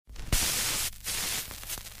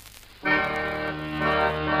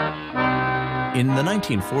In the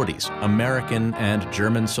 1940s, American and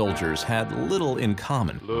German soldiers had little in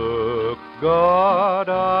common. Look, God,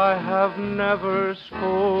 I have never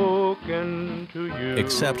spoken to you.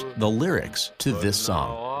 Except the lyrics to this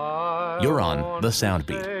song. You're on The Sound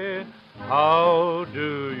Beat. How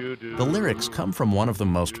do you do? The lyrics come from one of the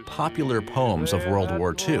most popular poems of World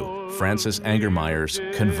War II, Francis Angermeyer's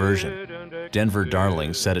Conversion. Denver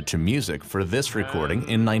Darling set it to music for this recording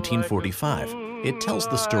in 1945. It tells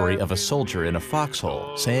the story of a soldier in a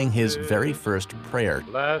foxhole saying his very first prayer.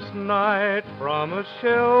 Last night from a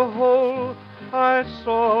shell hole I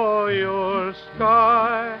saw your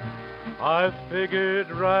sky. I figured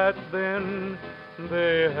right then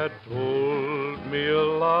they had told me a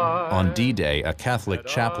lie. On D-Day, a Catholic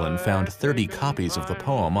chaplain found 30 copies of the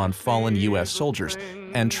poem on fallen U.S. soldiers,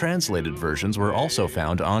 and translated versions were also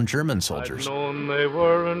found on German soldiers. I'd known they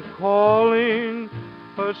weren't calling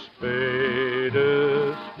a spade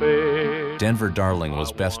a spade. Denver Darling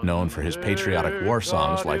was best known for his patriotic war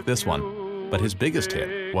songs like this one, but his biggest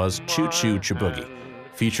hit was Choo Choo Chiboogie,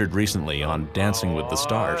 featured recently on Dancing with the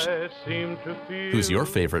Stars. Who's your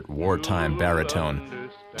favorite wartime baritone?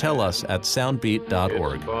 Tell us at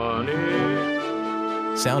soundbeat.org.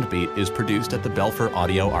 Soundbeat is produced at the Belfer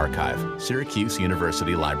Audio Archive, Syracuse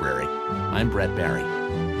University Library. I'm Brett Barry.